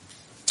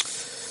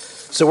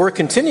So we're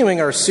continuing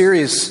our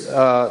series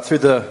through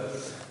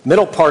the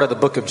middle part of the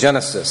book of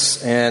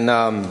Genesis. And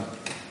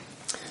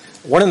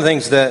one of the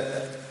things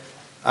that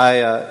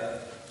I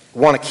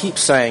want to keep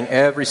saying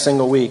every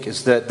single week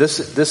is that this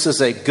is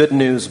a good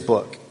news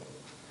book.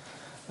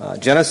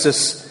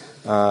 Genesis,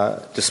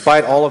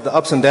 despite all of the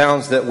ups and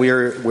downs that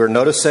we're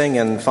noticing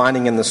and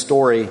finding in the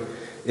story,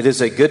 it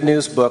is a good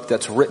news book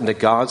that's written to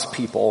God's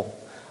people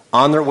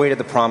on their way to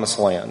the promised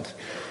land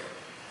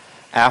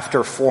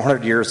after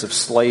 400 years of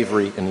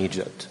slavery in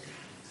Egypt.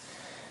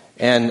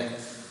 And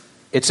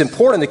it's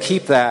important to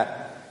keep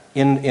that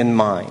in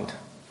mind,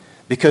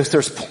 because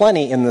there's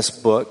plenty in this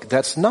book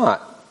that's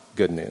not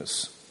good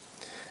news.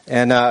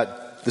 And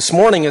this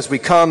morning, as we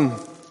come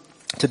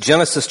to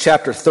Genesis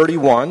chapter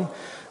 31,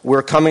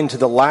 we're coming to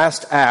the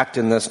last act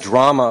in this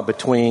drama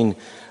between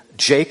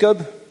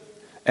Jacob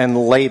and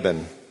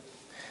Laban.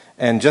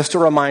 And just to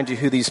remind you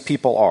who these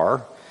people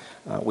are,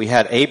 we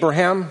had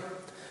Abraham,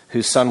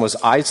 whose son was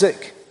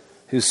Isaac,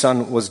 whose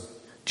son was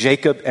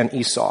Jacob and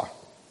Esau.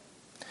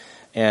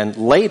 And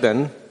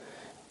Laban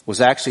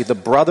was actually the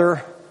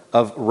brother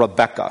of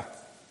Rebekah,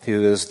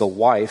 who is the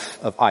wife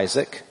of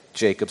Isaac,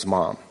 Jacob's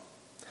mom.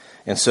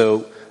 And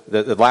so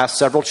the last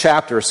several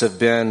chapters have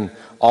been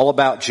all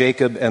about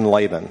Jacob and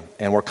Laban.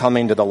 And we're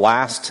coming to the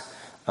last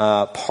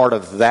part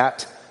of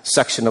that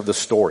section of the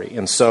story.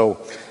 And so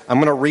I'm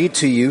going to read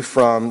to you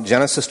from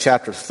Genesis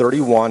chapter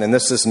 31, and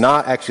this is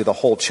not actually the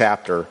whole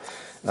chapter.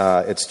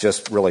 It's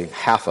just really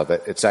half of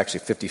it. It's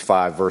actually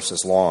 55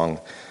 verses long.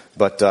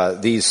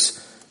 But these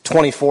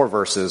 24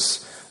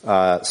 verses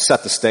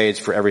set the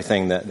stage for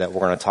everything that we're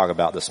going to talk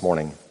about this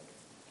morning.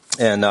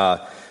 And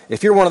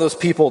if you're one of those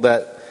people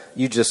that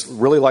you just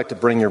really like to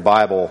bring your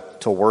Bible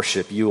to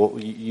worship,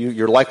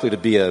 you're likely to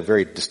be a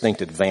very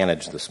distinct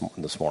advantage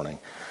this morning,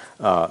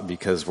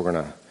 because we're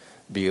going to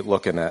be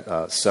looking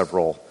at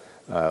several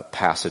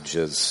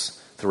passages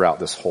throughout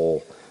this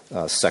whole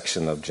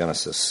section of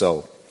Genesis.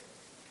 So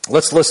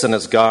let's listen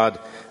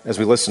as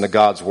we listen to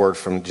God's word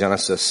from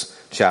Genesis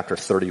chapter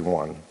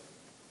 31.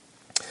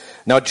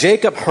 Now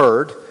Jacob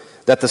heard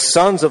that the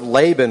sons of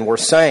Laban were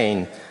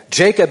saying,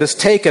 "Jacob has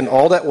taken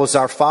all that was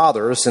our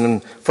father's,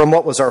 and from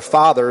what was our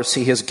father's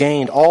he has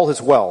gained all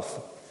his wealth."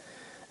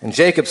 And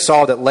Jacob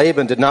saw that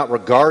Laban did not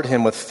regard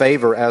him with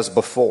favor as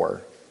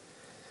before.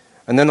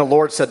 And then the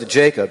Lord said to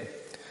Jacob,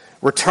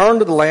 "Return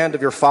to the land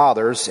of your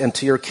fathers and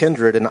to your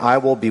kindred, and I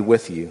will be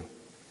with you."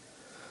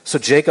 So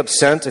Jacob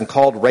sent and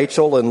called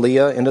Rachel and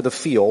Leah into the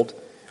field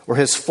where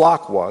his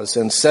flock was,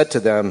 and said to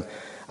them,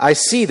 "I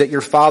see that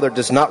your father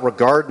does not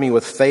regard me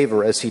with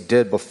favor as he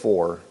did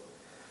before,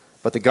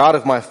 but the God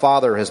of my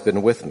father has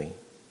been with me.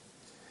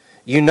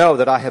 You know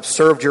that I have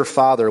served your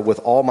father with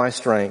all my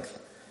strength,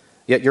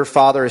 yet your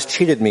father has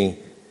cheated me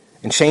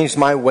and changed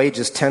my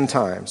wages 10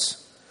 times.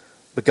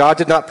 But God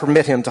did not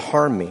permit him to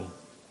harm me.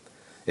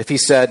 If he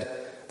said,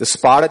 'The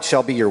spotted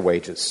shall be your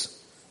wages,'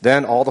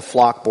 then all the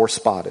flock bore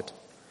spotted.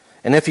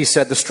 And if he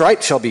said, 'The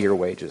striped shall be your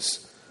wages,'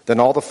 then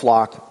all the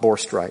flock bore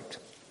striped.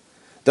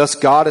 Thus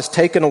God has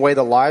taken away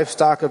the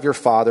livestock of your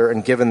father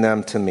and given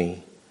them to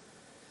me.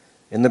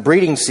 In the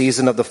breeding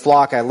season of the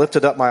flock, I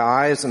lifted up my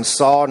eyes and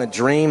saw in a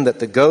dream that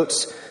the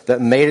goats that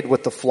mated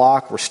with the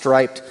flock were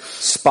striped,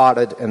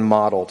 spotted, and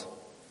mottled.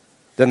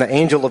 Then the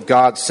angel of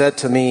God said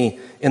to me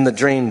in the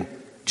dream,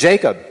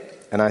 'Jacob,'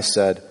 and I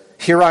said,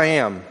 'Here I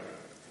am.'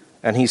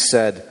 And he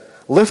said,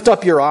 'Lift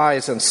up your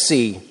eyes and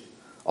see.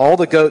 All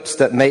the goats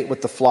that mate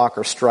with the flock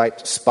are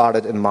striped,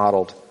 spotted, and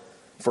mottled.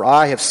 For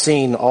I have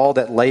seen all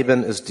that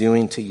Laban is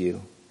doing to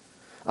you.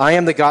 I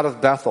am the God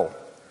of Bethel,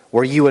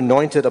 where you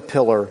anointed a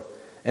pillar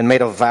and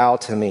made a vow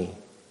to me.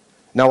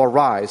 Now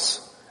arise,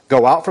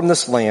 go out from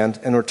this land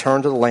and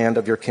return to the land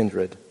of your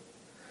kindred.'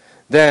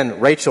 Then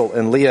Rachel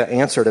and Leah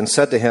answered and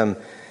said to him,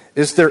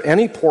 'Is there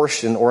any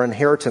portion or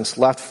inheritance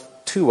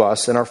left to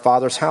us in our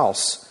father's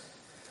house?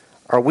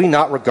 Are we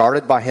not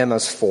regarded by him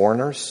as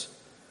foreigners?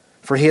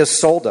 For he has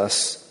sold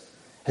us,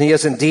 and he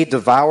has indeed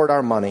devoured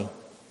our money.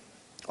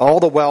 All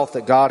the wealth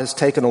that God has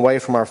taken away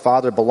from our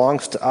father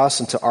belongs to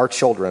us and to our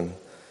children.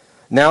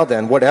 Now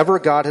then, whatever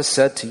God has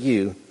said to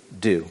you,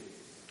 do.'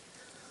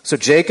 So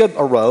Jacob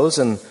arose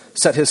and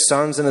set his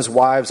sons and his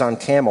wives on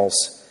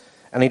camels,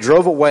 and he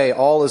drove away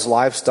all his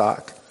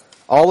livestock,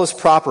 all his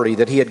property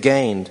that he had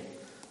gained,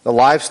 the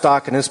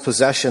livestock in his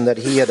possession that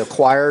he had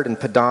acquired in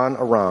Padan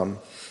Aram,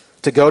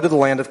 to go to the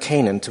land of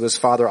Canaan to his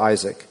father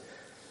Isaac.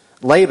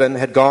 Laban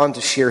had gone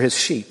to shear his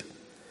sheep,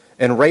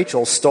 and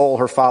Rachel stole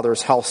her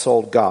father's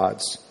household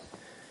gods.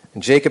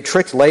 And Jacob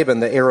tricked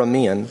Laban the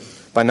Aramean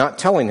by not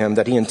telling him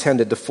that he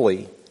intended to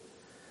flee.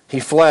 He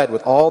fled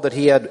with all that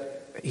he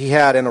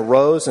had and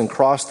arose and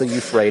crossed the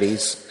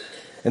Euphrates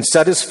and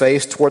set his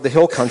face toward the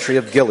hill country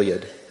of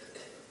Gilead.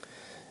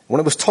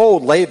 When it was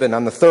told Laban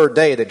on the 3rd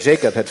day that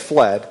Jacob had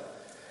fled,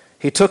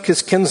 he took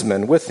his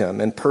kinsmen with him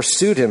and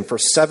pursued him for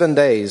 7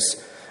 days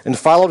and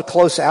followed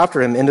close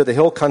after him into the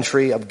hill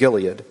country of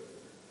Gilead.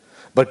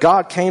 But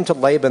God came to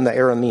Laban the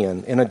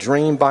Aramean in a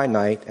dream by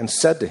night and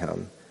said to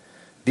him,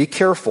 'Be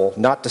careful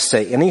not to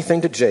say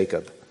anything to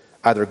Jacob,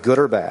 either good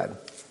or bad.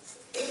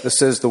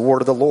 This is the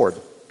word of the Lord.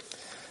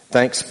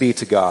 Thanks be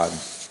to God.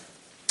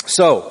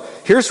 So,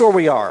 here's where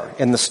we are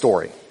in the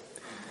story.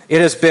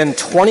 It has been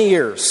 20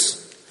 years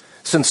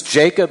since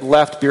Jacob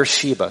left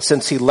Beersheba,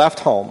 since he left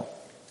home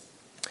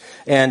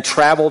and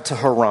traveled to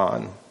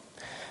Haran.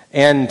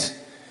 And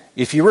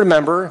if you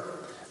remember,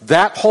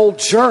 that whole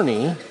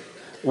journey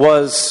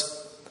was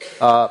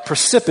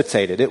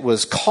precipitated. It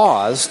was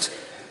caused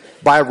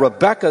by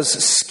Rebekah's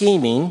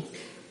scheming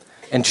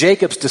and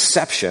Jacob's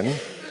deception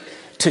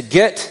to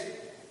get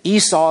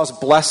Esau's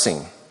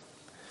blessing.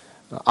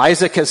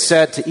 Isaac has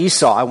said to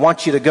Esau, I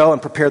want you to go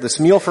and prepare this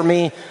meal for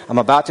me. I'm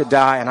about to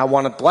die, and I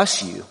want to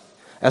bless you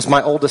as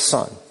my oldest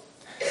son.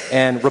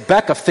 And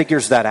Rebekah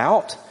figures that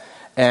out,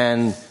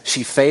 and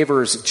she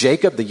favors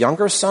Jacob, the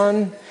younger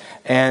son,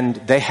 and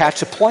they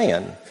hatch a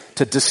plan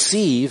to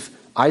deceive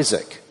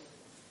Isaac.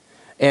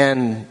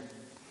 And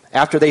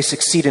after they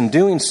succeed in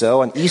doing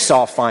so, and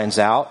Esau finds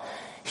out,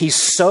 he's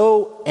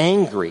so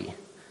angry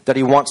that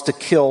he wants to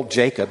kill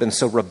Jacob. And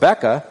so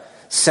Rebekah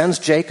sends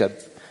Jacob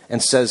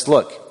and says,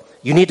 look,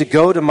 you need to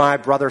go to my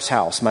brother's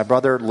house, my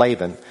brother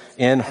Laban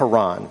in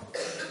Haran,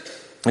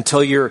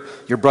 until your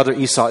brother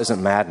Esau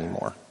isn't mad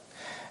anymore.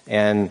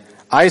 And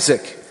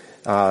Isaac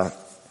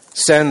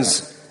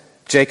sends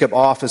Jacob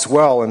off as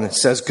well and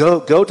says,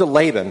 go to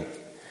Laban,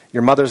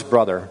 your mother's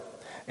brother,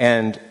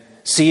 and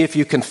see if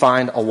you can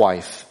find a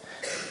wife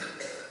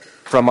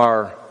from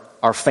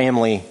our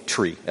family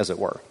tree, as it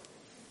were.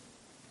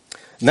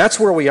 And that's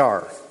where we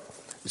are.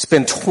 It's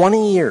been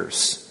 20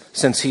 years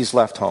since he's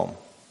left home.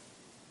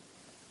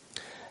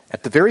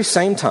 At the very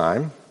same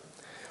time,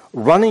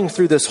 running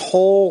through this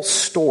whole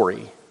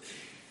story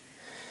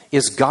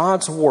is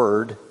God's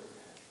word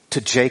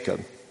to Jacob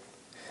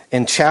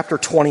in chapter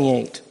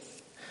 28,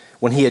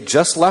 when he had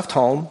just left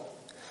home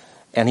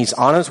and he's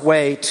on his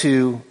way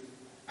to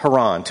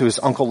Haran, to his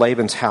uncle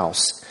Laban's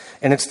house.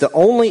 And it's the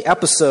only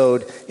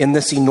episode in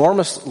this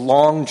enormous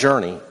long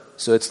journey.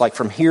 So it's like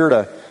from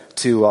here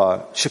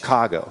to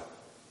Chicago.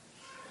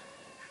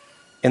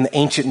 In the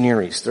ancient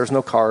Near East, there's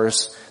no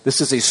cars.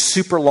 This is a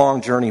super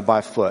long journey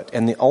by foot.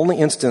 And the only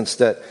instance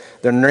that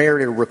the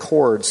narrator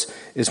records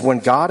is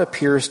when God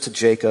appears to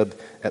Jacob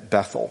at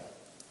Bethel.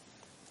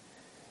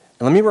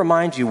 And let me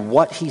remind you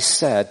what he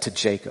said to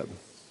Jacob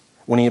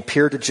when he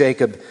appeared to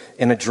Jacob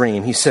in a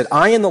dream. He said,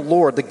 I am the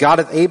Lord, the God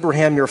of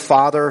Abraham your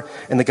father,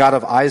 and the God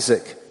of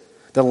Isaac.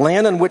 The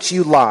land on which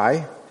you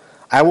lie,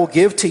 I will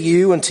give to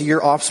you and to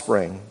your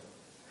offspring.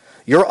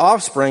 Your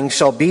offspring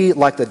shall be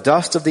like the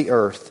dust of the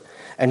earth,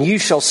 and you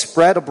shall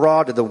spread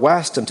abroad to the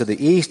west and to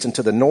the east and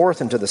to the north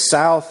and to the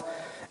south.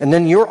 And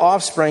then your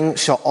offspring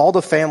shall all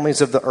the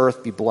families of the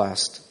earth be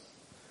blessed.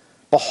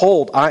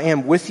 Behold, I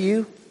am with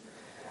you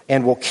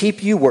and will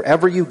keep you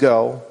wherever you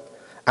go,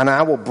 and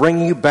I will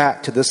bring you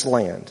back to this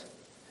land.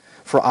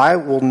 For I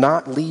will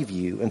not leave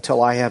you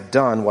until I have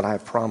done what I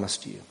have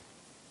promised you.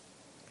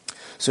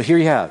 So here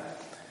you have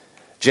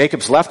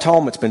Jacob's left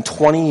home. It's been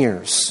 20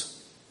 years.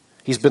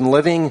 He's been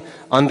living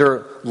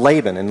under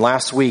Laban. And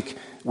last week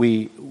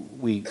we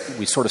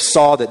sort of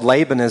saw that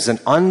Laban is an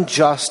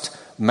unjust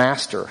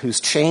master who's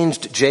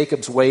changed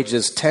Jacob's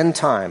wages 10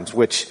 times,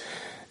 which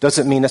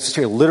doesn't mean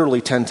necessarily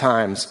literally 10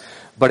 times,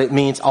 but it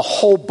means a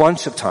whole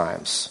bunch of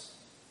times.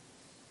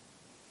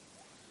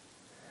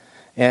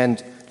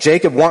 And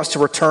Jacob wants to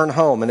return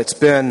home, and it's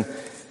been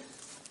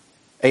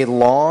a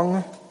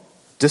long,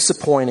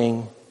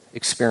 disappointing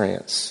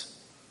experience.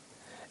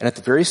 And at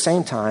the very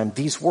same time,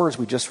 these words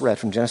we just read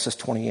from Genesis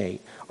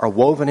 28 are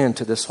woven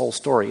into this whole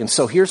story. And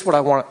so here's what I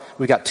want.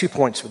 We've got 2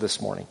 points for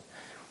this morning.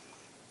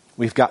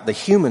 We've got the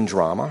human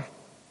drama,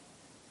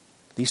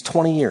 these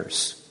 20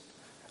 years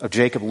of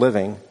Jacob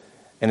living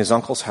in his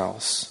uncle's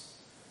house.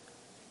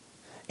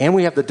 And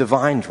we have the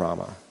divine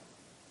drama,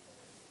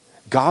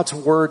 God's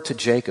word to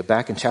Jacob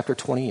back in chapter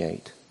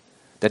 28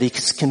 that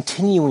he's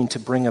continuing to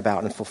bring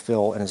about and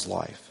fulfill in his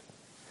life.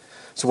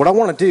 So what I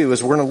want to do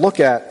is we're going to look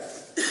at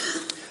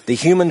the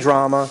human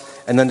drama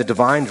and then the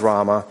divine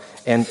drama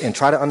and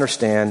try to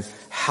understand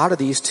how do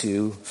these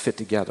two fit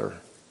together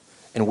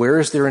and where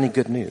is there any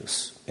good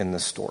news in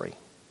this story.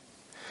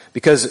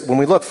 Because when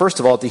we look, first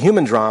of all, at the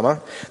human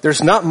drama,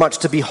 there's not much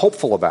to be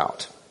hopeful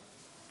about.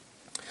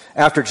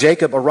 After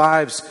Jacob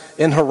arrives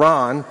in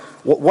Haran,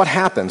 what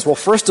happens? Well,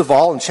 first of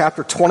all, in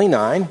chapter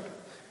 29,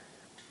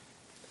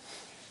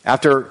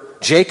 after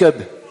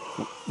Jacob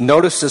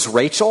notices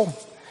Rachel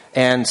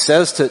and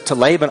says to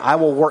Laban, I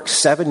will work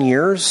 7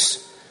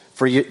 years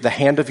for you, the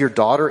hand of your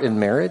daughter in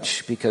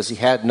marriage, because he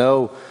had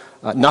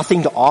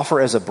nothing to offer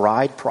as a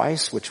bride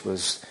price, which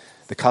was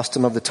the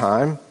custom of the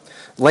time.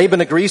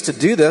 Laban agrees to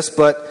do this,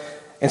 but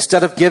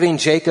instead of giving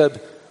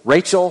Jacob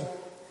Rachel,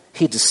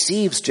 he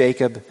deceives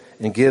Jacob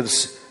and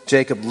gives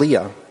Jacob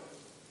Leah.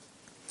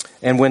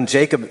 And when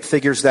Jacob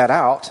figures that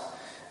out,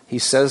 he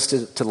says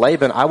to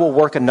Laban, I will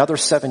work another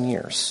 7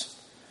 years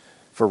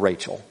for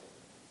Rachel.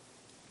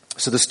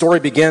 So the story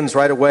begins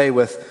right away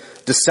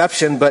with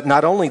deception, but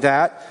not only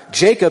that,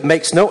 Jacob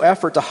makes no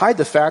effort to hide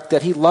the fact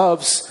that he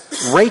loves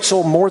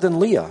Rachel more than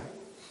Leah.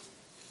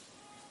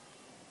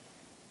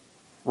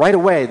 Right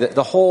away,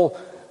 the whole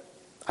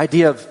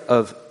idea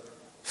of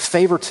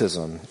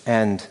favoritism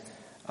and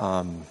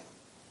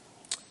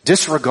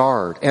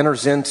disregard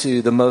enters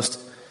into the most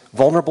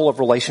vulnerable of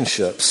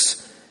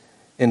relationships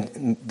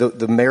in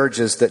the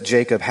marriages that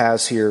Jacob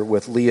has here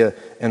with Leah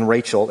and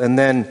Rachel. And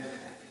then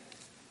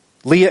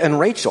Leah and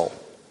Rachel,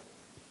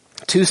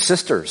 two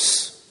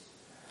sisters.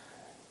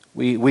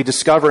 We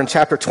discover in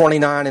chapter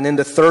 29 and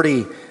into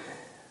 30,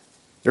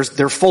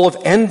 they're full of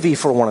envy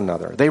for one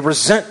another. They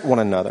resent one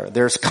another.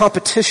 There's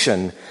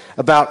competition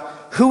about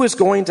who is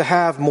going to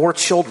have more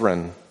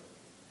children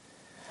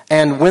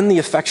and win the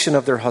affection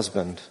of their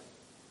husband.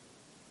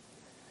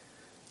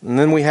 And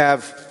then we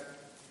have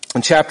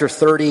in chapter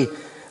 30,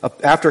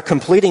 after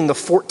completing the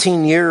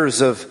 14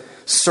 years of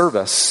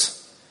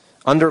service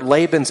under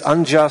Laban's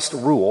unjust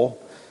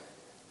rule,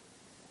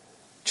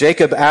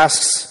 Jacob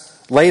asks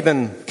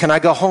Laban, "Can I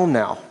go home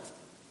now?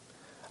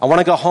 I want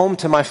to go home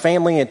to my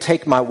family and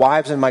take my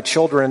wives and my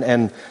children."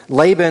 And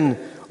Laban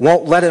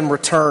won't let him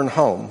return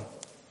home.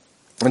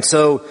 And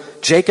so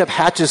Jacob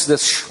hatches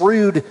this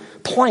shrewd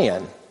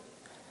plan.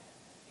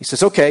 He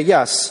says, "Okay,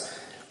 yes,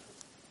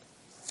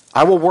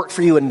 I will work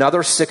for you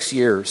another 6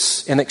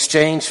 years in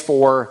exchange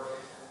for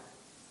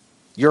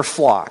your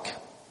flock.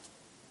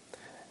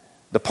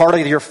 The part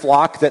of your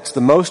flock that's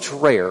the most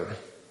rare,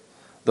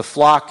 the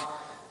flock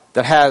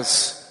that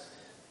has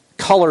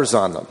colors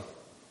on them,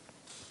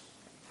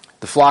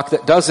 the flock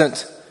that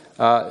doesn't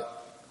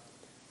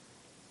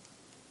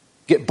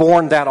get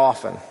born that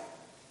often."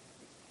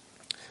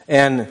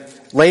 And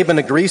Laban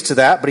agrees to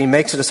that, but he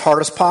makes it as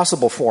hard as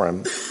possible for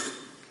him.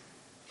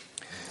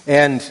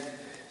 And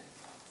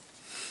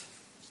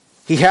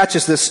he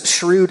hatches this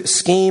shrewd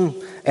scheme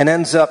and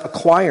ends up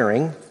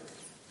acquiring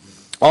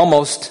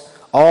almost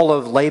all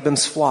of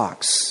Laban's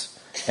flocks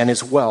and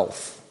his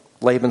wealth,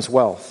 Laban's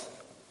wealth.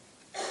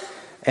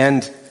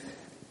 And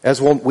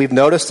as we've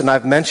noticed and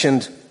I've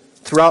mentioned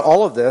throughout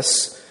all of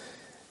this,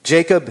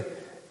 Jacob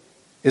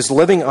is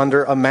living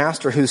under a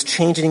master who's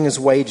changing his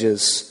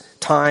wages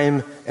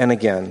time and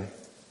again.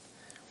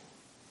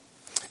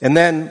 And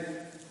then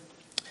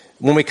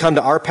when we come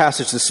to our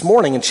passage this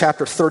morning in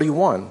chapter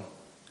 31,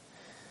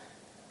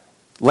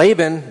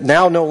 Laban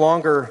now no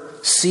longer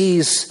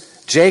sees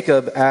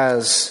Jacob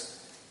as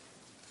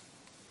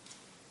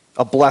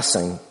a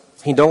blessing.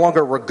 He no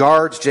longer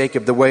regards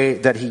Jacob the way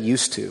that he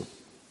used to.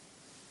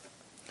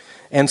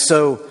 And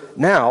so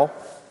now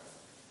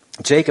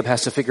Jacob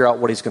has to figure out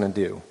what he's going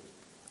to do.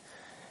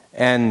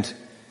 And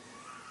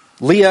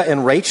Leah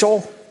and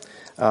Rachel,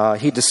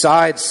 he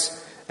decides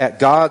at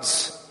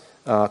God's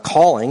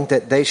calling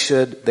that they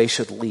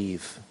should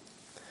leave.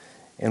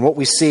 And what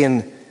we see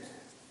in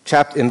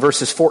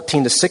verses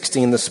 14 to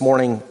 16 this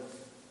morning,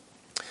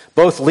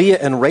 both Leah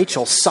and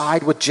Rachel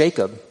side with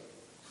Jacob.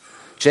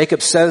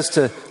 Jacob says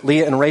to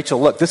Leah and Rachel,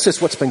 "Look, this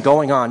is what's been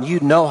going on. You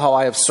know how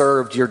I have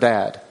served your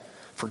dad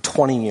for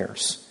 20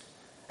 years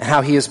and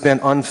how he has been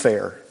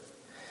unfair.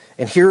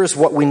 And here is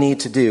what we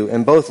need to do."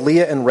 And both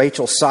Leah and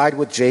Rachel side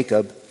with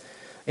Jacob,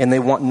 and they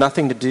want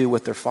nothing to do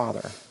with their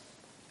father.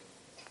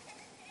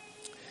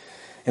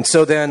 And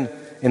so then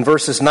in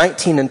verses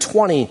 19 and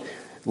 20,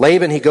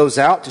 Laban, he goes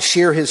out to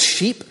shear his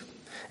sheep,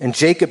 and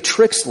Jacob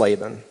tricks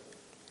Laban.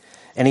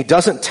 And he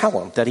doesn't tell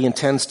him that he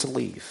intends to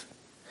leave.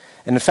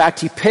 And in fact,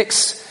 he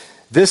picks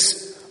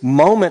this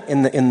moment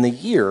in the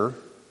year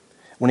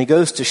when he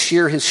goes to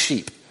shear his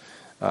sheep.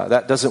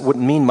 That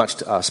wouldn't mean much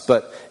to us,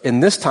 but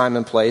in this time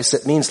and place,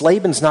 it means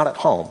Laban's not at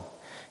home.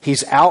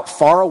 He's out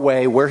far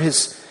away where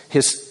his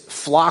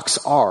flocks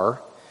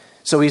are,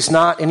 so he's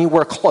not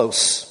anywhere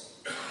close.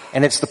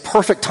 And it's the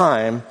perfect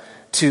time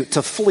to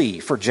flee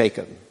for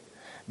Jacob,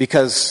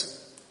 because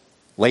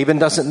Laban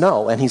doesn't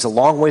know, and he's a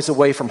long ways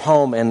away from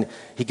home, and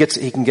he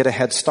can get a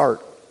head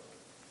start.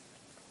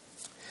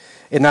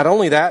 And not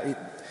only that,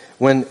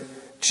 when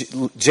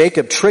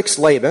Jacob tricks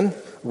Laban,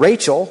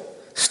 Rachel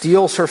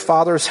steals her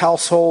father's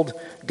household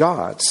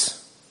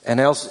gods.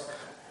 And as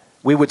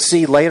we would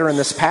see later in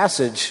this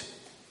passage,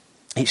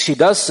 she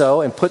does so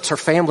and puts her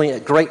family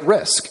at great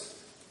risk.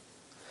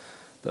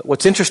 But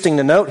what's interesting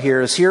to note here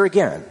is here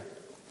again,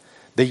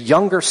 the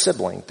younger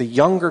sibling, the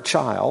younger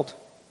child,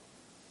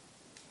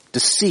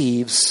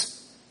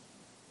 deceives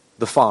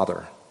the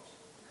father.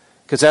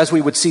 Because as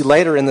we would see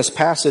later in this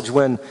passage,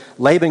 when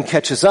Laban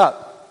catches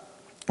up,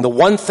 the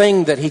one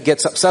thing that he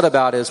gets upset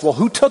about is, "Well,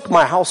 who took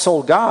my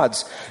household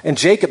gods?" And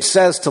Jacob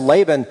says to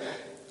Laban,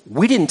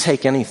 "We didn't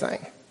take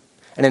anything.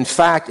 And in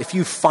fact, if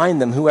you find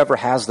them, whoever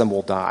has them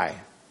will die."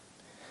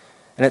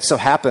 And it so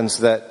happens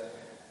that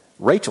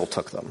Rachel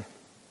took them.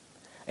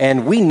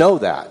 And we know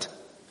that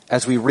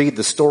as we read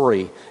the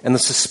story, and the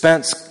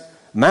suspense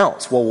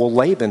mounts. Well, will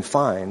Laban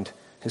find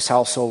his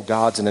household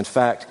gods? And in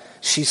fact,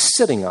 she's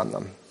sitting on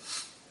them,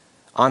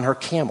 on her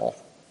camel.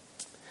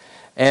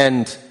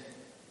 And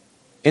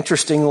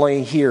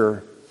interestingly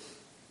here,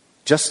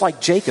 just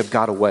like Jacob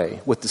got away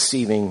with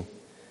deceiving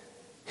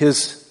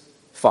his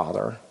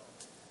father,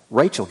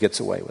 Rachel gets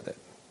away with it.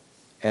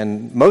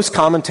 And most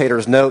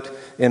commentators note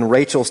in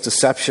Rachel's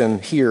deception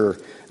here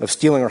of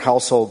stealing her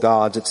household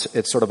gods,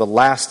 it's sort of a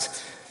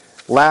last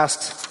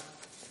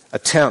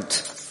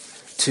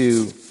attempt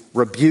to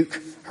rebuke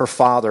her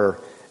father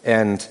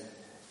and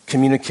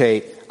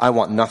communicate, I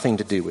want nothing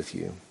to do with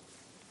you.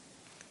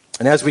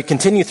 And as we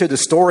continue through the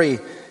story,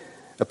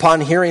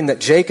 upon hearing that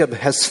Jacob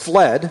has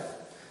fled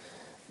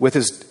with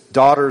his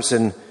daughters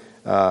and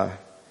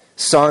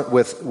son,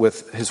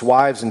 with his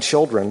wives and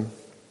children,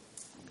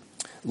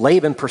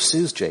 Laban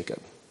pursues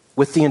Jacob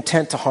with the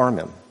intent to harm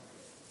him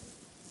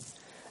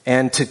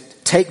and to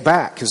take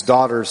back his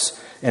daughters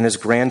and his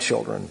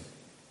grandchildren.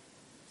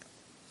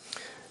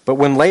 But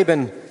when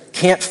Laban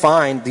can't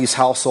find these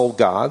household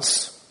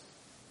gods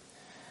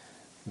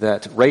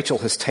that Rachel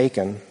has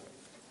taken,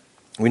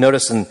 we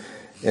notice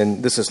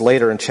and this is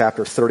later in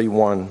chapter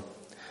 31,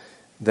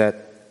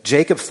 that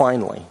Jacob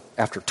finally,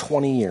 after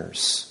 20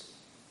 years,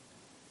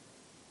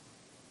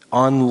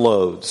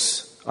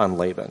 unloads on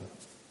Laban.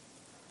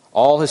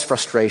 All his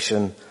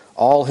frustration,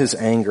 all his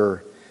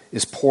anger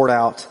is poured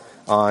out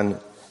on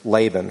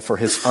Laban for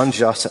his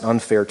unjust and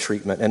unfair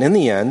treatment. And in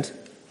the end,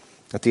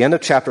 at the end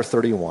of chapter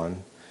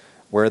 31,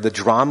 where the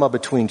drama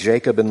between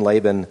Jacob and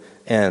Laban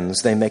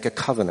ends, they make a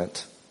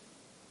covenant,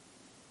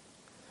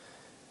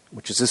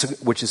 which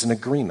is an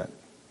agreement.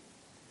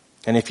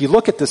 And if you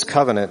look at this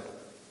covenant,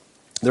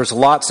 there's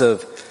lots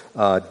of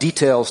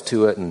details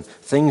to it and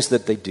things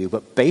that they do.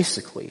 But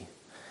basically,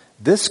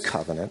 this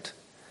covenant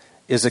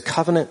is a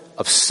covenant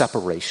of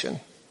separation.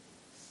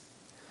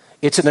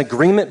 It's an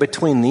agreement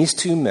between these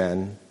two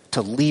men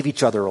to leave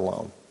each other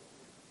alone.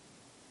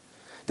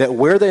 That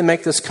where they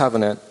make this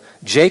covenant,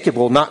 Jacob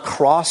will not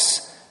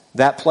cross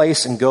that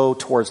place and go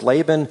towards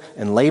Laban,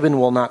 and Laban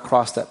will not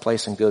cross that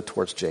place and go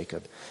towards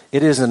Jacob.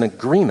 It is an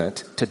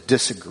agreement to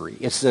disagree.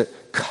 It's a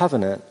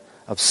covenant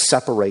of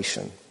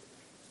separation.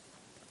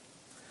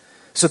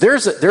 So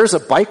there's a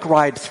bike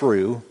ride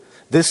through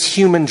this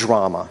human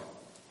drama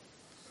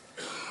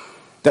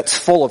that's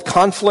full of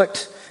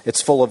conflict,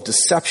 it's full of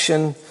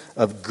deception,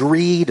 of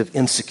greed, of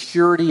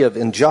insecurity, of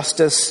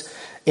injustice,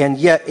 and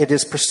yet it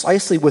is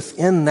precisely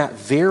within that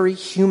very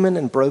human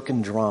and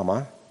broken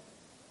drama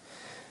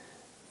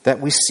that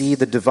we see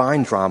the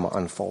divine drama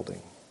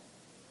unfolding.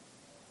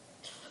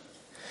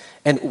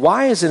 And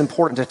why is it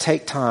important to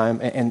take time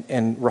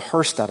and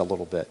rehearse that a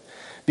little bit?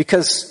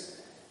 Because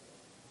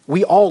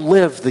we all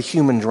live the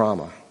human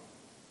drama.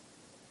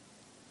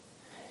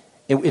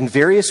 In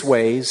various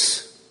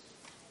ways,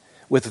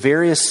 with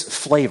various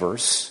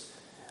flavors,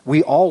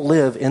 we all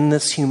live in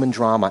this human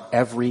drama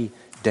every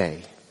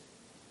day.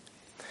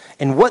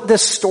 And what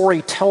this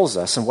story tells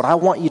us, and what I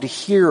want you to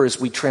hear as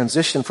we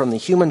transition from the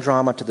human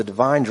drama to the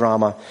divine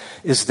drama,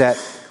 is that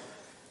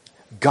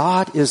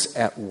God is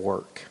at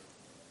work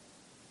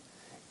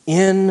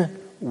in,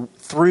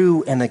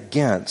 through, and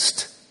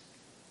against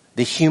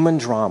the human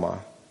drama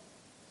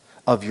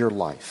of your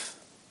life.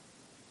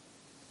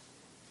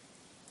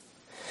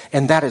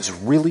 And that is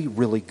really,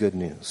 really good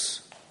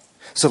news.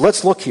 So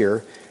let's look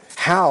here.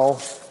 How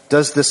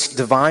does this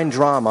divine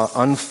drama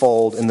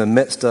unfold in the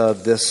midst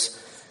of this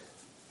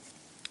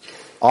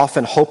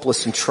often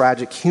hopeless and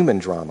tragic human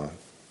drama?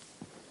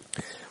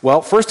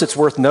 Well, first it's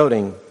worth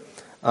noting,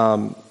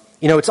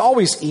 it's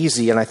always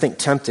easy and I think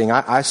tempting.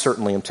 I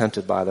certainly am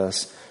tempted by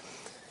this.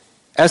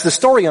 As the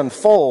story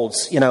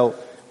unfolds,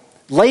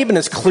 Laban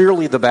is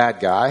clearly the bad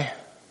guy,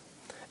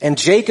 and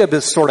Jacob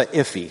is sort of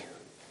iffy.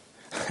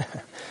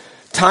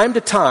 Time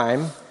to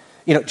time,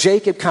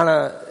 Jacob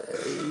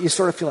you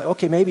sort of feel like,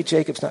 okay, maybe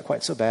Jacob's not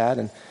quite so bad,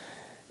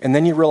 and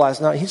then you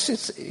realize, no, he's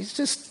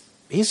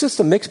just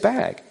a mixed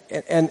bag.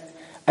 And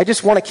I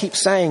just want to keep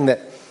saying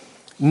that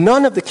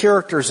none of the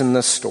characters in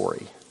this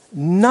story,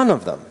 none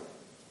of them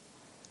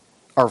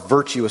are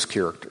virtuous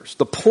characters.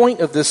 The point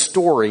of this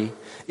story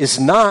is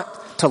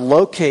not to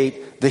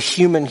locate the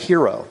human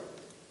hero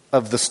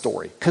of the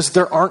story, because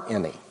there aren't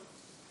any.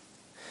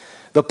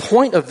 The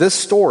point of this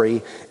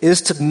story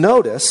is to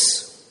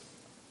notice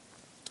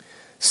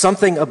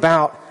something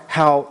about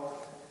how,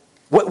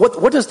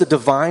 what does the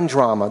divine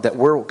drama that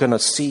we're going to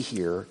see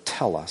here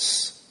tell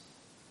us?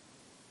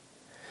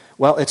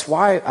 Well, it's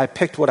why I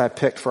picked what I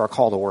picked for our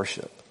call to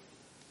worship.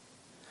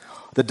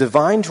 The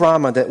divine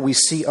drama that we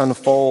see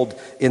unfold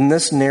in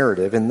this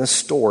narrative, in this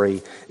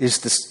story, is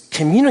this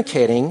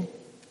communicating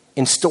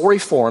in story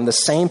form the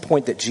same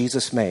point that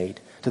Jesus made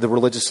to the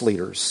religious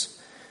leaders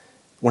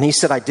when he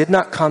said, I did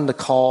not come to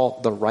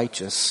call the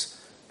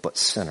righteous, but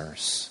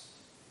sinners.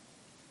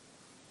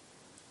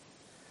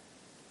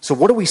 So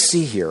what do we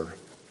see here?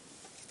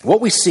 What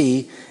we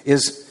see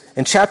is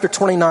in chapter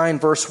 29,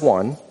 verse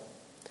 1,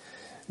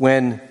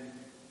 when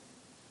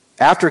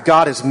after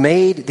God has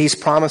made these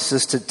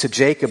promises to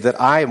Jacob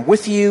that I am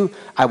with you,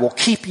 I will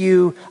keep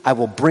you, I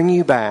will bring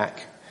you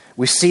back,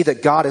 we see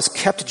that God has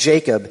kept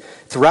Jacob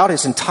throughout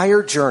his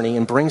entire journey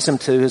and brings him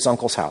to his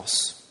uncle's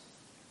house.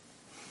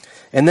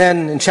 And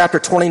then in chapter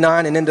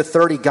 29 and into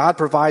 30, God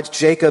provides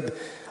Jacob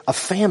a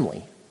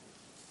family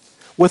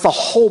with a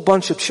whole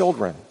bunch of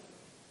children.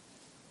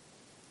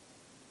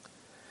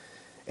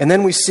 And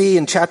then we see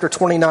in chapter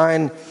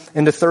 29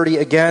 into 30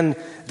 again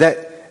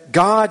that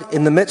God,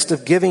 in the midst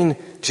of giving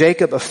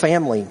Jacob a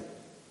family,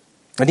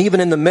 and even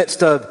in the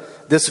midst of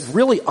this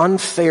really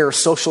unfair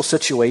social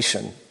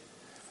situation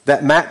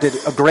that Matt did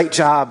a great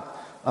job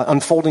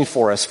unfolding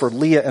for us, for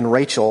Leah and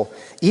Rachel,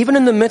 even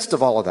in the midst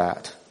of all of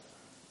that,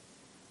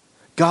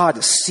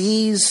 God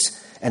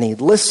sees and he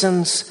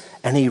listens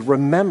and he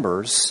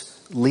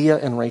remembers Leah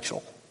and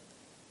Rachel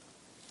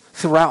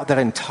throughout that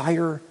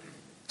entire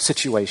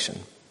situation.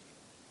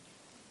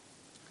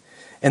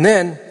 And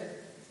then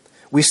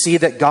we see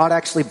that God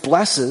actually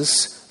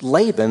blesses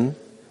Laban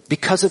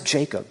because of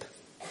Jacob.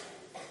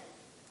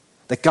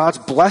 That God's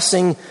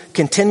blessing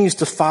continues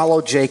to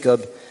follow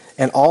Jacob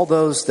and all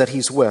those that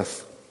he's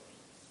with.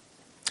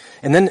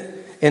 And then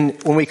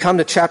when we come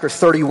to chapter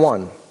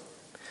 31,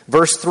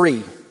 verse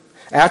 3,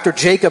 after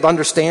Jacob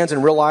understands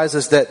and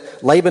realizes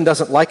that Laban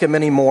doesn't like him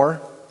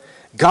anymore,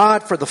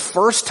 God, for the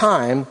first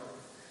time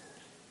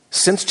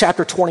since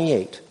chapter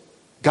 28,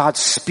 God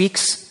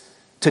speaks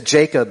to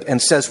Jacob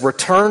and says,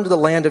 return to the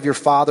land of your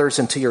fathers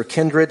and to your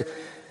kindred,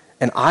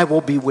 and I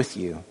will be with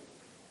you.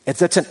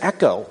 That's an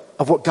echo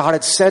of what God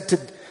had said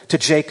to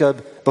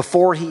Jacob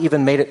before he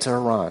even made it to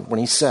Haran, when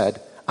he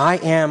said, I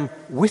am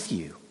with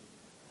you,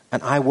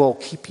 and I will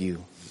keep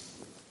you.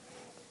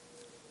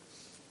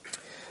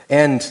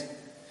 And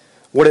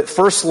what it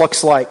first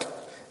looks like,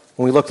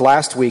 when we looked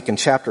last week in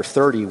chapter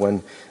 30,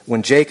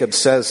 when Jacob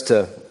says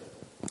to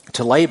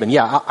Laban,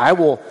 yeah, I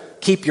will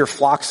keep your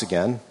flocks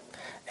again,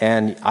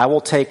 and I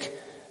will take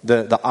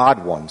the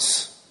odd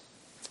ones,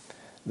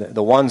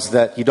 the ones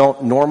that you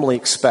don't normally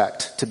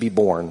expect to be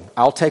born.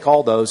 I'll take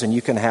all those, and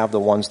you can have the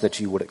ones that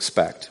you would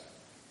expect.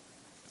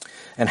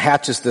 And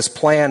hatches this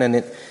plan,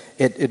 and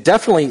it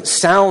definitely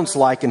sounds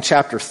like in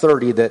chapter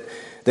 30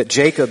 that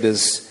Jacob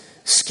is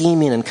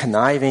scheming and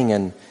conniving,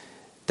 and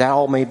that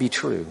all may be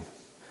true.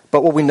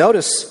 But what we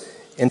notice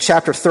in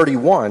chapter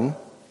 31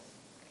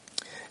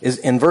 is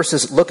in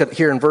verses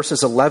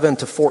 11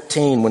 to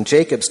 14, when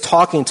Jacob's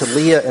talking to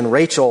Leah and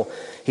Rachel,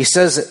 he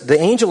says, the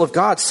angel of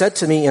God said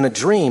to me in a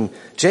dream,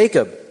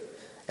 Jacob.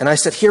 And I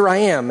said, here I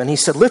am. And he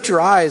said, lift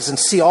your eyes and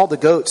see all the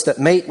goats that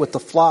mate with the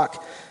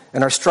flock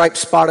and are striped,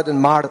 spotted,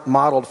 and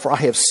mottled, for I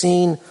have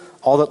seen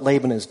all that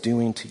Laban is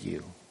doing to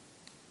you.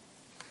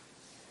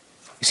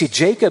 You see,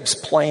 Jacob's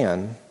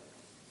plan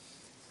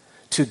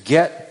to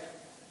get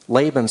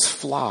Laban's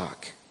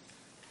flock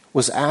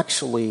was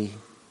actually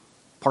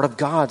part of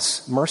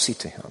God's mercy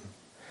to him,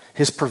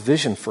 his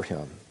provision for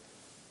him,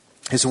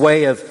 his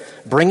way of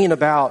bringing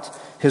about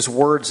his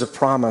words of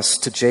promise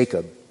to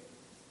Jacob.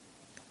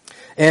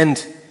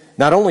 And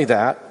not only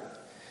that,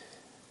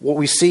 what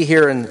we see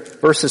here in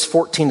verses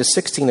 14 to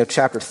 16 of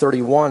chapter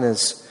 31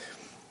 is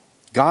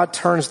God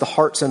turns the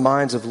hearts and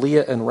minds of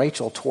Leah and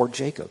Rachel toward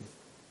Jacob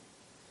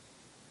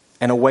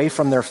and away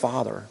from their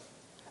father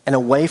and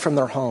away from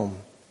their home.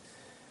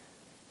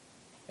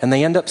 And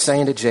they end up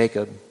saying to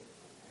Jacob,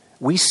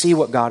 we see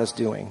what God is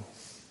doing.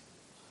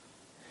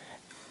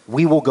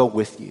 We will go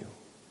with you.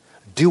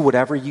 Do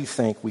whatever you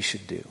think we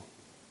should do.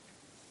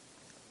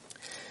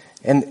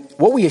 And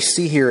what we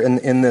see here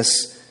in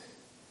this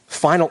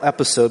final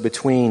episode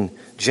between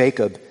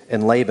Jacob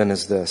and Laban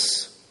is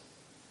this.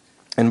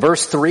 In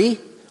verse 3,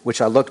 which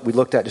we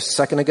looked at just a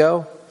second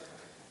ago,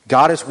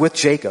 God is with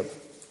Jacob,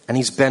 and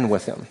he's been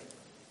with him.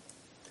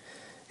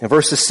 In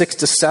verses 6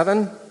 to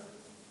 7,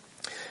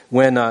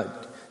 when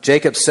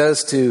Jacob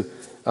says to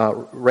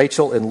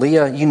Rachel and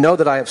Leah, you know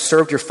that I have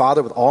served your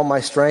father with all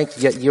my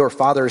strength, yet your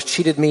father has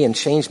cheated me and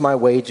changed my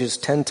wages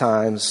 10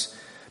 times,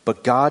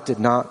 but God did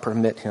not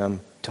permit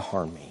him to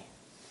harm me.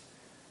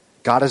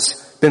 God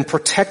has been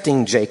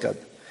protecting Jacob.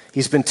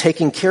 He's been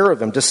taking care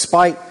of him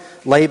despite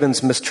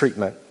Laban's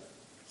mistreatment.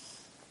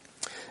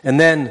 And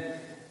then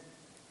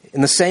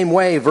in the same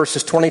way,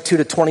 verses 22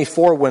 to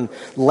 24, when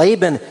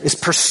Laban is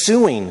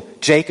pursuing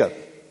Jacob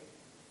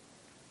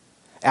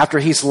after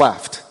he's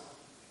left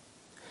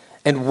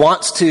and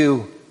wants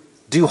to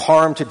do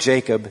harm to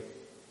Jacob,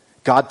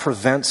 God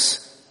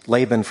prevents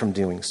Laban from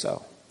doing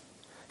so.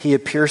 He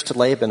appears to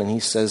Laban and he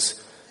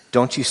says,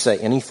 don't you say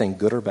anything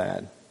good or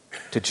bad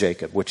to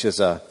Jacob, which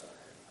is a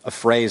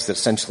phrase that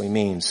essentially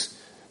means,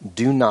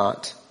 do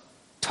not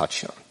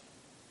touch him.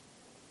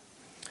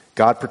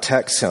 God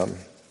protects him.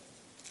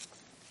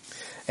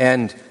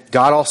 And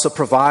God also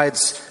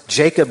provides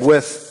Jacob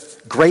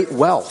with great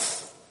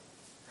wealth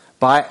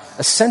by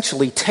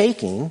essentially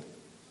taking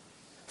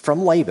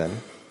from Laban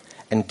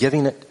and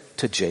giving it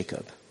to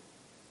Jacob.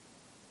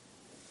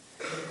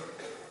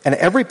 And at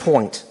every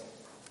point,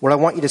 what I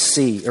want you to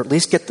see, or at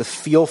least get the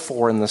feel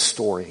for in this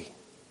story,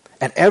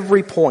 at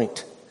every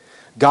point,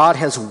 God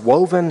has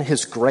woven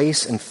his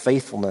grace and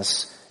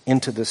faithfulness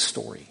into this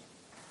story.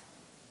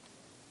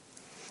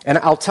 And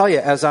I'll tell you,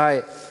 as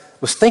I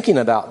was thinking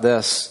about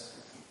this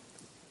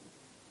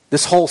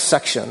whole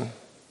section,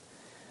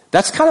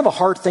 that's kind of a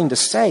hard thing to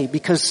say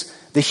because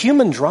the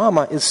human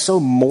drama is so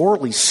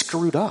morally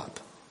screwed up.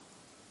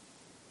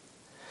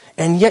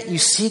 And yet you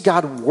see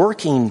God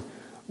working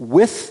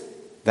with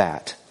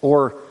that,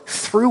 or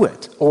through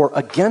it, or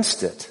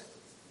against it,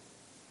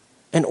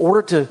 in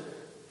order to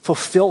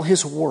fulfill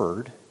his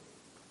word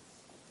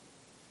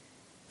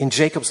in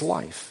Jacob's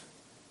life.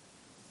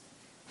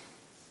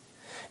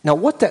 Now,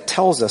 what that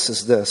tells us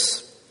is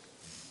this,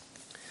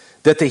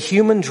 that the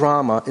human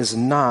drama is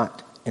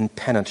not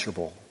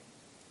impenetrable.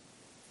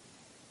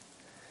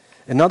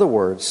 In other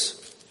words,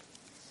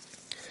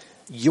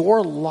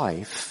 your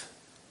life,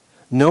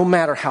 no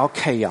matter how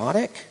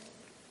chaotic,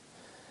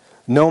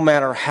 no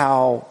matter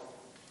how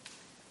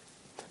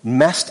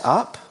messed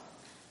up,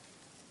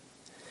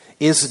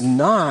 is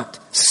not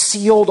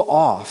sealed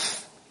off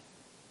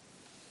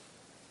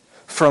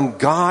from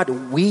God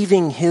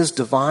weaving his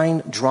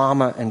divine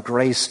drama and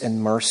grace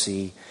and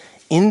mercy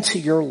into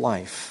your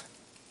life.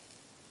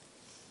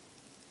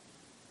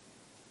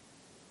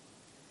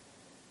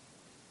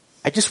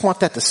 I just want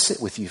that to sit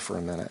with you for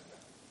a minute.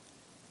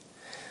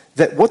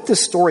 That what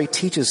this story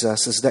teaches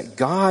us is that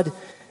God,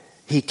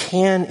 he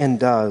can and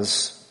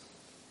does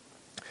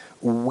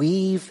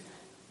weave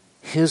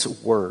his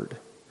word,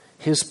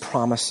 his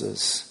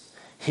promises,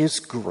 his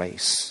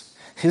grace,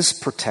 his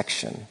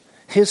protection,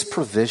 his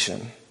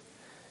provision,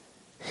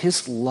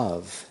 his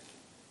love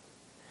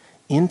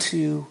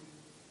into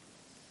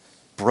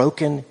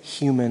broken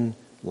human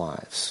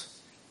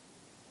lives.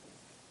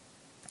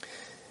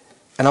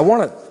 And I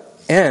want to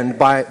end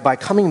by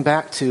coming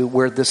back to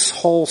where this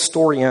whole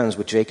story ends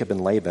with Jacob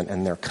and Laban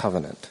and their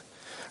covenant.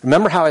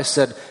 Remember how I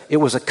said it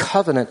was a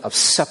covenant of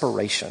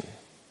separation.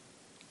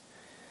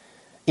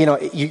 You know,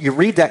 you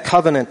read that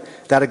covenant,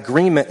 that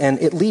agreement, and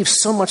it leaves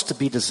so much to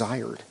be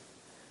desired.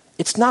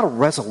 It's not a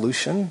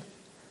resolution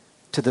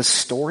to this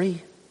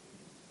story.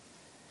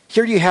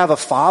 Here you have a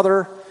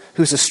father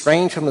who's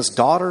estranged from his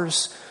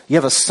daughters. You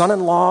have a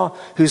son-in-law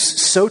who's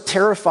so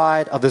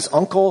terrified of his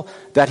uncle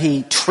that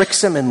he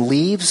tricks him and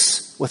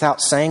leaves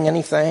without saying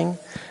anything.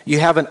 You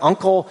have an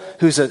uncle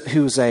who's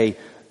a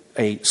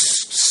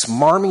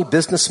smarmy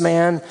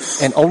businessman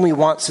and only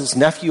wants his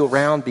nephew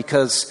around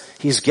because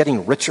he's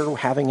getting richer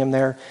having him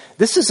there.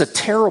 This is a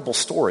terrible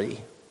story.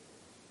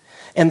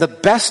 And the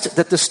best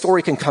that this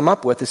story can come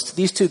up with is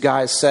these two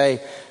guys say,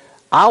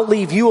 I'll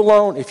leave you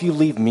alone if you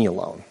leave me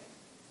alone.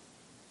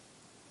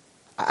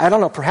 I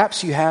don't know,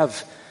 perhaps you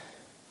have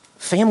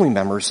family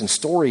members and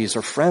stories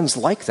or friends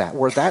like that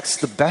where that's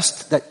the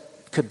best that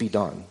could be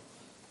done.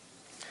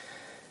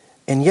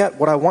 And yet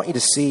what I want you to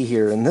see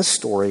here in this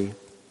story,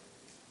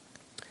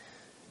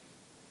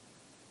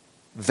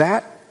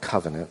 that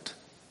covenant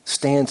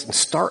stands in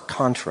stark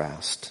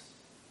contrast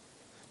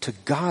to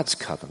God's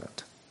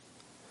covenant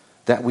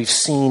that we've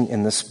seen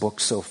in this book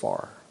so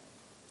far.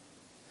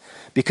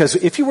 Because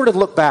if you were to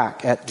look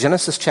back at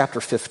Genesis chapter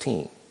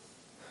 15,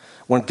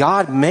 when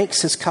God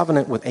makes his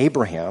covenant with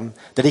Abraham,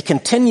 that he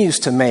continues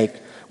to make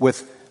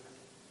with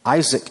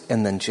Isaac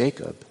and then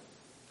Jacob,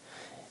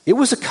 it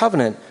was a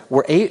covenant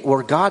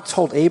where God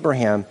told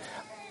Abraham,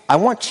 I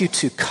want you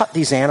to cut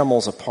these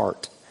animals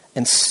apart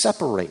and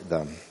separate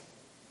them.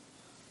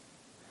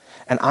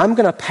 And I'm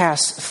going to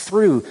pass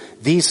through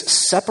these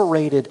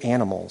separated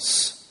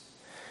animals.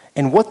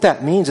 And what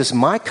that means is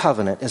my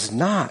covenant is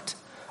not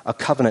a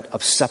covenant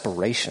of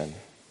separation.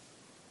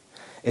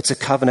 It's a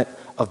covenant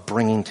of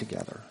bringing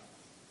together.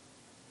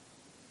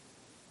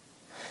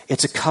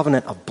 It's a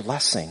covenant of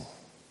blessing,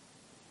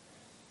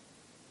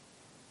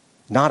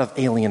 not of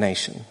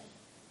alienation.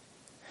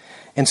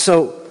 And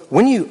so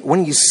when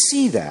you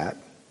see that,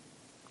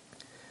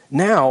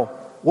 now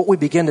what we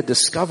begin to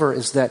discover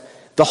is that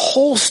the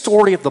whole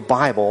story of the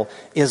Bible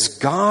is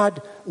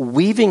God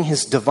weaving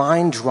his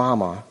divine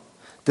drama,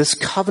 this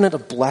covenant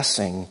of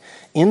blessing,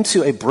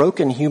 into a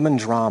broken human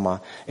drama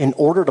in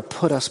order to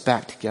put us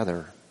back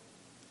together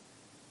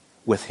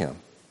with him.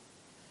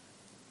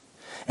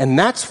 And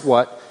that's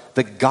what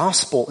the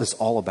gospel is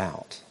all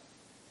about.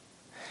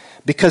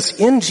 Because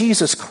in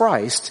Jesus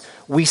Christ,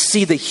 we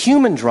see the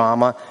human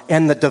drama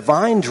and the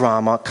divine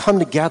drama come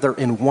together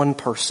in one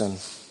person.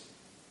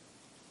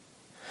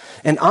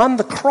 And on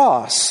the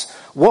cross,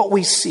 what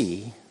we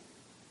see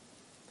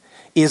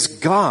is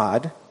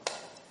God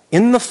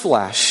in the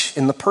flesh,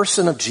 in the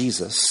person of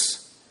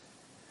Jesus,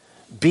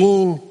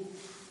 being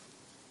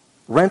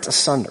rent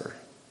asunder.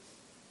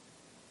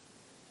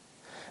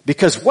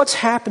 Because what's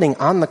happening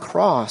on the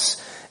cross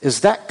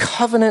is that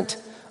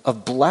covenant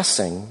of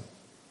blessing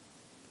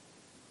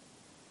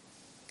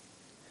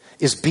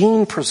is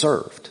being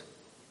preserved.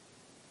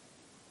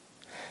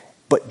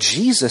 But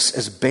Jesus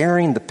is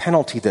bearing the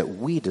penalty that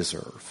we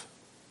deserve.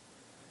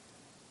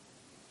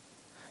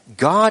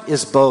 God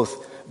is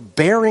both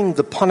bearing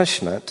the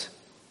punishment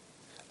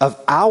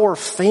of our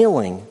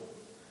failing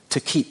to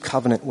keep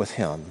covenant with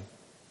him.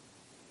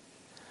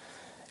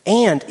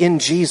 And in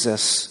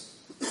Jesus,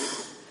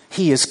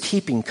 he is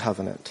keeping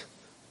covenant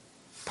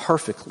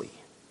perfectly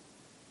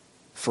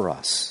for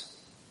us.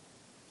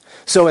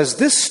 So as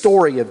this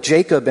story of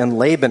Jacob and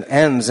Laban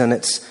ends and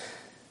it's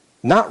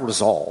not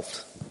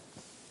resolved,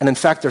 and in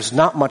fact there's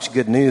not much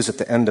good news at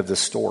the end of this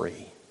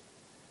story,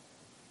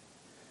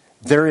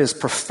 there is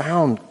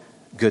profound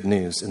good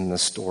news in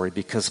this story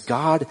because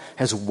God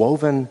has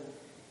woven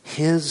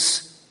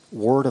his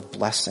word of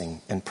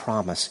blessing and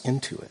promise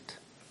into it.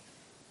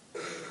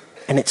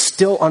 And it's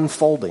still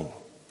unfolding,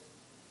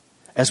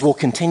 as we'll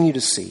continue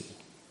to see.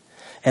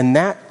 And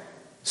that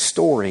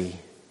story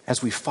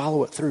as we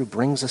follow it through,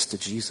 brings us to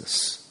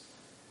Jesus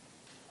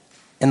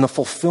and the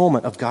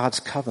fulfillment of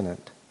God's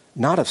covenant,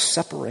 not of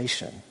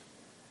separation,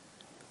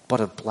 but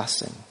of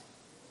blessing,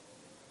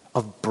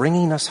 of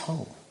bringing us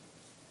home.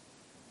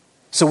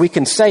 So we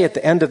can say at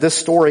the end of this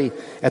story,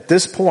 at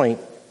this point,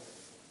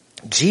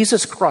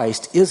 Jesus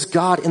Christ is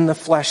God in the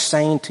flesh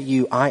saying to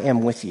you, I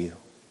am with you.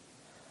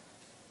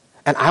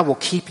 And I will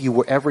keep you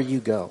wherever you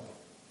go.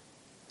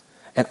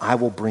 And I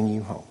will bring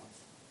you home.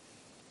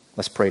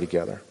 Let's pray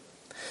together.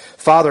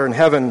 Father in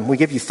heaven, we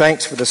give you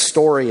thanks for this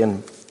story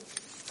and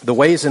the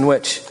ways in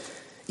which,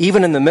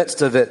 even in the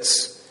midst of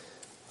its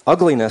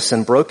ugliness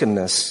and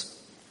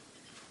brokenness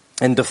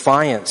and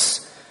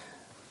defiance,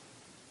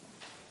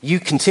 you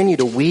continue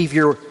to weave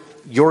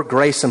your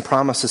grace and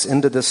promises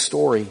into this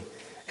story.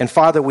 And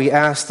Father, we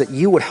ask that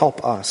you would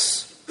help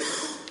us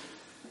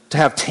to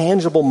have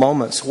tangible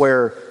moments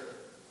where,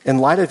 in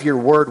light of your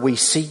word, we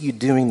see you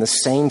doing the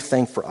same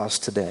thing for us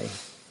today.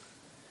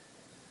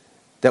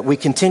 That we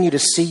continue to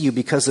see you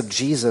because of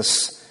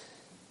Jesus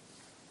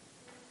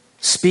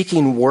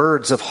speaking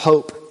words of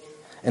hope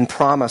and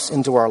promise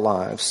into our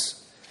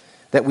lives.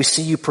 That we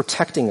see you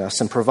protecting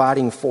us and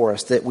providing for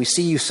us. That we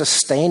see you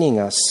sustaining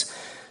us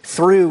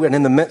through and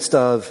in the midst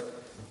of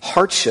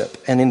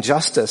hardship and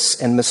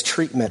injustice and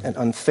mistreatment and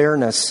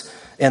unfairness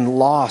and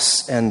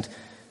loss and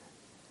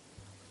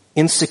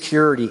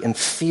insecurity and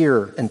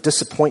fear and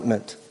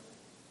disappointment.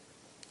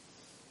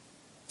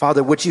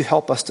 Father, would you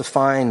help us to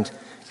find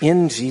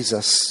in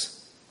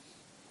Jesus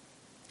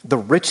the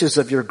riches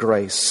of your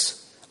grace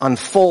on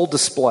full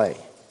display.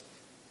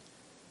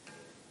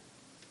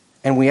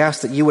 And we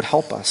ask that you would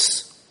help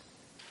us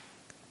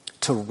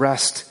to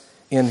rest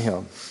in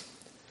him,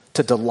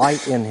 to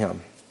delight in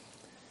him.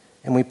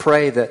 And we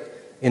pray that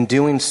in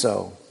doing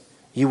so,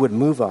 you would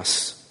move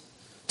us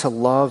to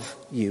love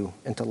you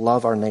and to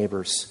love our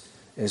neighbors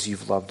as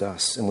you've loved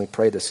us. And we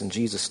pray this in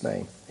Jesus'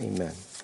 name. Amen.